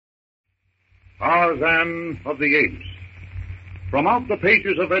Tarzan of the Apes. From out the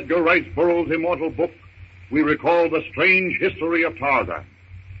pages of Edgar Rice Burroughs' immortal book, we recall the strange history of Tarzan.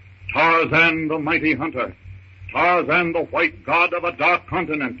 Tarzan, the mighty hunter. Tarzan, the white god of a dark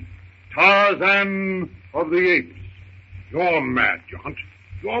continent. Tarzan of the Apes. You're mad, John.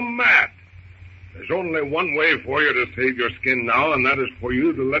 You're mad. There's only one way for you to save your skin now, and that is for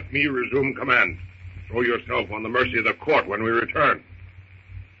you to let me resume command. Throw yourself on the mercy of the court when we return.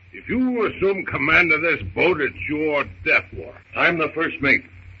 If you assume command of this boat, it's your death warrant. I'm the first mate.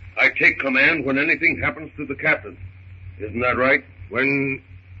 I take command when anything happens to the captain. Isn't that right? When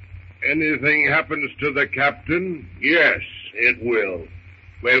anything happens to the captain, yes, it will.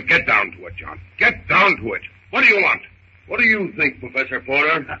 Well, get down to it, John. Get down to it. What do you want? What do you think, Professor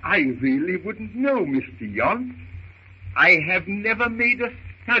Porter? I really wouldn't know, Mr. Yon. I have never made a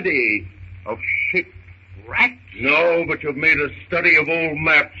study of shipwrecks. No, but you've made a study of old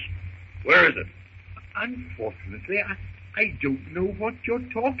maps. Where is it? Unfortunately, I don't know what you're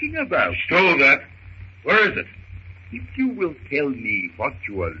talking about. Stow that. Where is it? If you will tell me what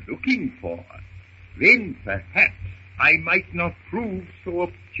you are looking for, then perhaps I might not prove so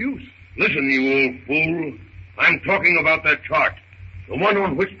obtuse. Listen, you old fool. I'm talking about that chart. The one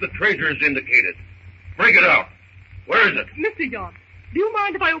on which the treasure is indicated. Break it out. Where is it? Mr. Yon, do you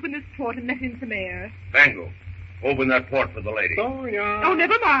mind if I open this port and let in some air? Vango, open that port for the lady. Oh,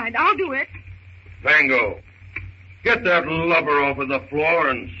 never mind. I'll do it. Vango, get that lubber off of the floor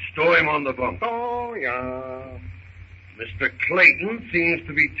and stow him on the bunk. Mr. Clayton seems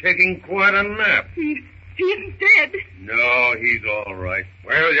to be taking quite a nap. He isn't dead. No, he's all right.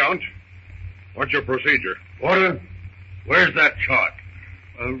 Well, Yount, what's your procedure? Porter, where's that chart?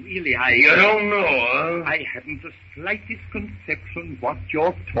 Really, You don't know, huh? I haven't the slightest conception what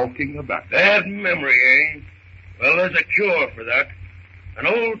you're talking about. Bad memory, eh? Well, there's a cure for that. An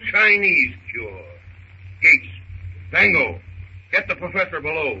old Chinese cure. Gates, Vango, get the professor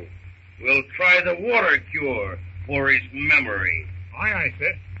below. We'll try the water cure for his memory. Aye,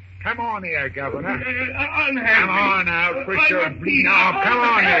 sir. Come on here, Governor. Unhand Come on now, twist your bleed off. Come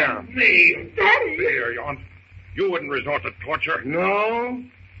on here. Me. Daddy! Here, Yount. You wouldn't resort to torture. No?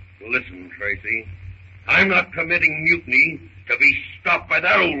 Listen, Tracy. I'm not committing mutiny to be stopped by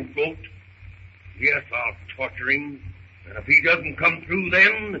that old goat. Yes, I'll torture him. And if he doesn't come through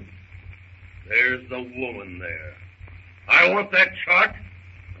then, there's the woman there. I want that chart,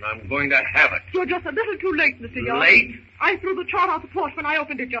 and I'm going to have it. You're just a little too late, Mr. Yon. Late? I threw the chart out the port when I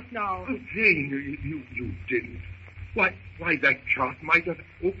opened it just now. Oh, Jane, you didn't. Why, that chart might have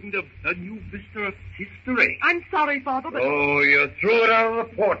opened a new vista of history. I'm sorry, Father, but... Oh, you threw it out of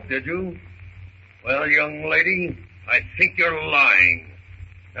the port, did you? Well, young lady, I think you're lying.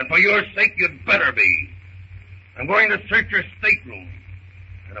 And for your sake, you'd better be. I'm going to search your stateroom.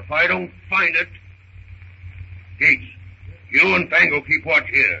 And if I don't find it... Gates, you and Fango keep watch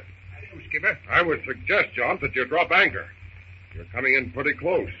here. Skipper, I would suggest, John, that you drop anchor. You're coming in pretty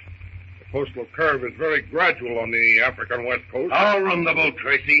close. The coastal curve is very gradual on the African west coast. I'll run the boat,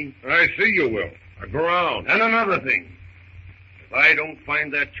 Tracy. I see you will. Aground. And another thing. If I don't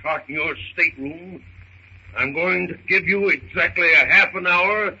find that chart in your stateroom, I'm going to give you exactly a half an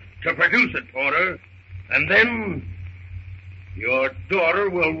hour to produce it, Porter. And then your daughter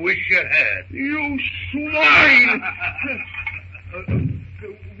will wish you had. You swine!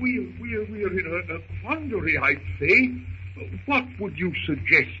 We're in a quandary, I'd say. What would you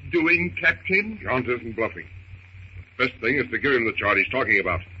suggest doing, Captain? John isn't bluffing. The best thing is to give him the chart he's talking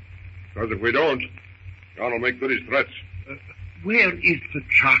about. Because if we don't, John will make good his threats. Where is the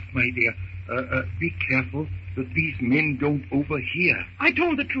chart, my dear? Be careful that these men don't overhear. I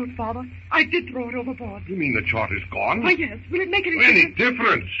told the truth, Father. I did throw it overboard. You mean the chart is gone? Why, yes. Will it make any Any difference?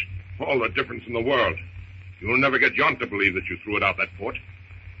 difference? All the difference in the world. You'll never get John to believe that you threw it out that port.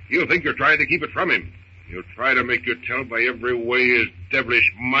 He'll think you're trying to keep it from him. He'll try to make you tell by every way his devilish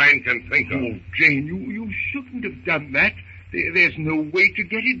mind can think of. Oh, Jane, you shouldn't have done that. There's no way to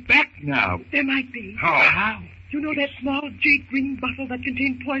get it back now. There might be. How? You know that small jade green bottle that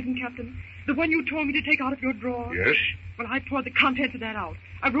contained poison, Captain? The one you told me to take out of your drawer? Yes? Well, I poured the contents of that out.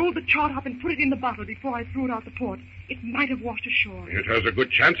 I rolled the chart up and put it in the bottle before I threw it out the port. It might have washed ashore. It has a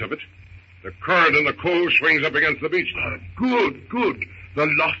good chance of it. The current in the cove swings up against the beach. Good. The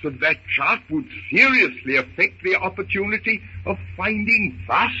loss of that chart would seriously affect the opportunity of finding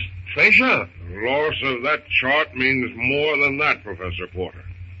vast treasure. The loss of that chart means more than that, Professor Porter.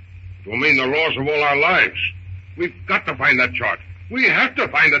 It will mean the loss of all our lives. We've got to find that chart. We have to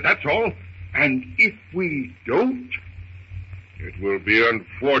find it, that's all. And if we don't... It will be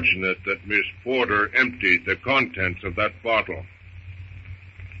unfortunate that Miss Porter emptied the contents of that bottle.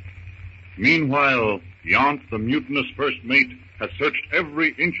 Meanwhile, Yount, the mutinous first mate, has searched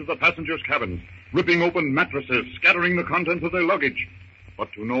every inch of the passengers' cabins, ripping open mattresses, scattering the contents of their luggage,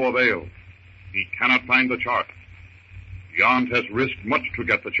 but to no avail. He cannot find the chart. Yount has risked much to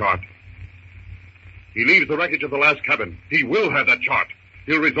get the chart. He leaves the wreckage of the last cabin. He will have that chart.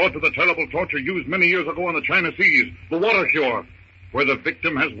 He'll resort to the terrible torture used many years ago on the China Seas, the water cure, where the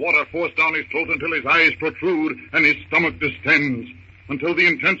victim has water forced down his throat until his eyes protrude and his stomach distends, until the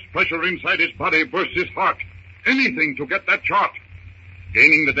intense pressure inside his body bursts his heart. Anything to get that chart.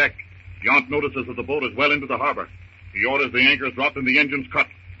 Gaining the deck, Yount notices that the boat is well into the harbor. He orders the anchors dropped and the engines cut.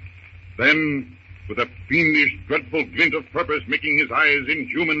 Then, with a fiendish, dreadful glint of purpose making his eyes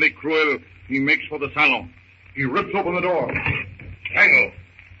inhumanly cruel, he makes for the salon. He rips open the door. Tango,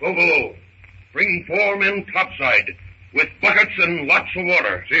 go below. Bring 4 men topside, with buckets and lots of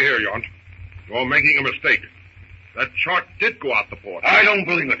water. See here, Yount. You're making a mistake. That chart did go out the port. I don't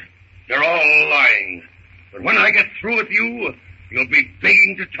believe it. You're all lying. But when I get through with you, you'll be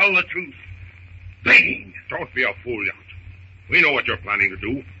begging to tell the truth. Begging. Don't be a fool, Yount. We know what you're planning to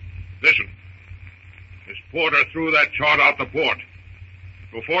do. Listen. Miss Porter threw that chart out the port.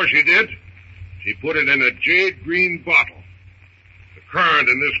 Before she did, she put it in a jade green bottle. The current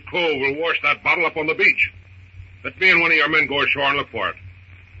in this cove will wash that bottle up on the beach. Let me and one of your men go ashore and look for it.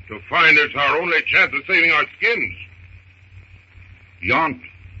 To find it's our only chance of saving our skins. Yount,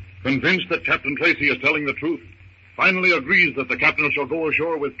 convinced that Captain Tracy is telling the truth, finally agrees that the captain shall go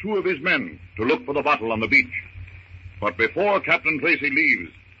ashore with 2 of his men to look for the bottle on the beach. But before Captain Tracy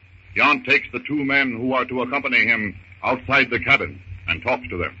leaves, Yount takes the 2 men who are to accompany him outside the cabin and talks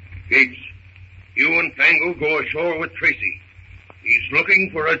to them. Gates, you and Fango go ashore with Tracy. He's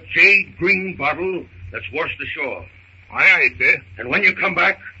looking for a jade green bottle that's washed ashore. Aye, sir. And when you come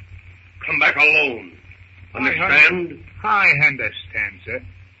back alone. Understand? I understand, sir.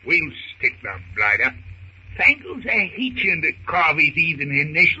 We'll stick the blighter. Fango's a hitchin' to carve his even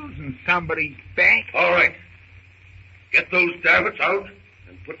initials in somebody's back. All right. Get those davits out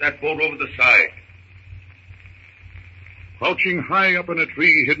and put that boat over the side. Crouching high up in a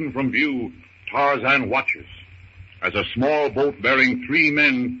tree hidden from view, Tarzan watches as a small boat bearing 3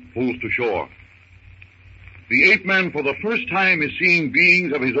 men pulls to shore. The ape man for the first time is seeing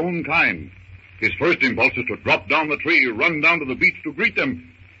beings of his own kind. His first impulse is to drop down the tree, run down to the beach to greet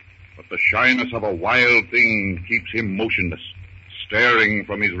them. But the shyness of a wild thing keeps him motionless, staring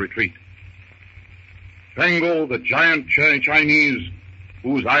from his retreat. Fango, the giant Chinese,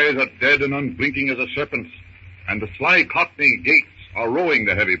 whose eyes are dead and unblinking as a serpent's, and the sly Cockney Gates are rowing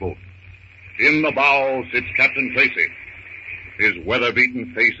the heavy boat. In the bow sits Captain Tracy, his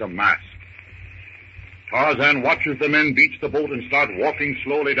weather-beaten face a mask. Tarzan watches the men beach the boat and start walking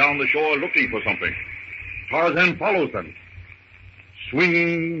slowly down the shore looking for something. Tarzan follows them,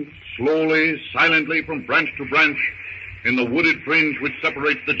 swinging slowly, silently from branch to branch in the wooded fringe which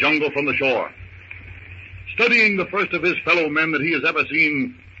separates the jungle from the shore. Studying the first of his fellow men that he has ever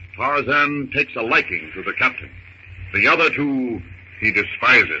seen, Tarzan takes a liking to the captain. The other 2 he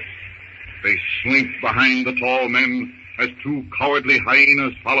despises. They slink behind the tall men as 2 cowardly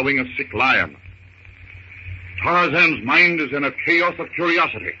hyenas following a sick lion. Tarzan's mind is in a chaos of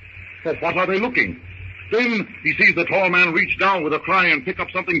curiosity. For what are they looking? Then he sees the tall man reach down with a cry and pick up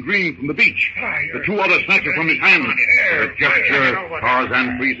something green from the beach. The 2 others snatch it from his hand. With a gesture,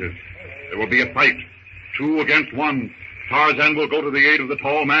 Tarzan freezes. There will be a fight. 2 against 1. Tarzan will go to the aid of the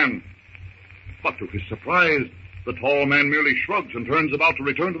tall man. But to his surprise, the tall man merely shrugs and turns about to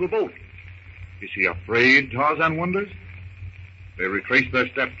return to the boat. Is he afraid, Tarzan wonders? They retrace their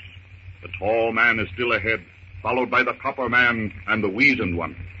steps. The tall man is still ahead, followed by the copper man and the weazened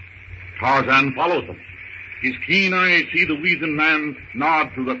one. Tarzan follows them. His keen eyes see the weazened man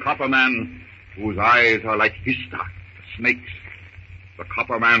nod to the copper man, whose eyes are like hista, the snakes. The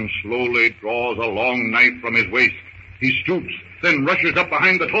copper man slowly draws a long knife from his waist. He stoops, then rushes up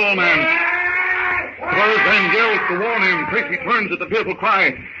behind the tall man. Tarzan yells to warn him. Tracy turns at the fearful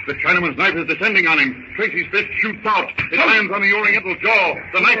cry. The Chinaman's knife is descending on him. Tracy's fist shoots out. It lands on the Oriental's jaw.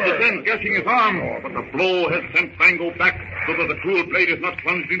 The knife descends, gashing his arm. But the blow has sent Fango back so that the cruel blade is not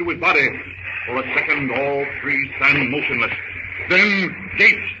plunged into his body. For a second, all 3 stand motionless. Then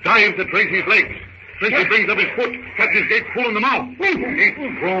Gates dives at Tracy's legs. Tracy brings up his foot, catches Gates full in the mouth. Gates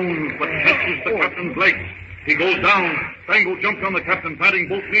groans, but catches the captain's legs. He goes down. Fango jumps on the captain, patting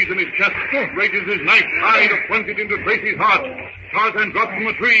both knees in his chest, raises his knife high to plunge it into Tracy's heart. Tarzan drops from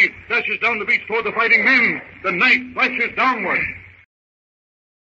the tree, dashes down the beach toward the fighting men. The knife flashes downward.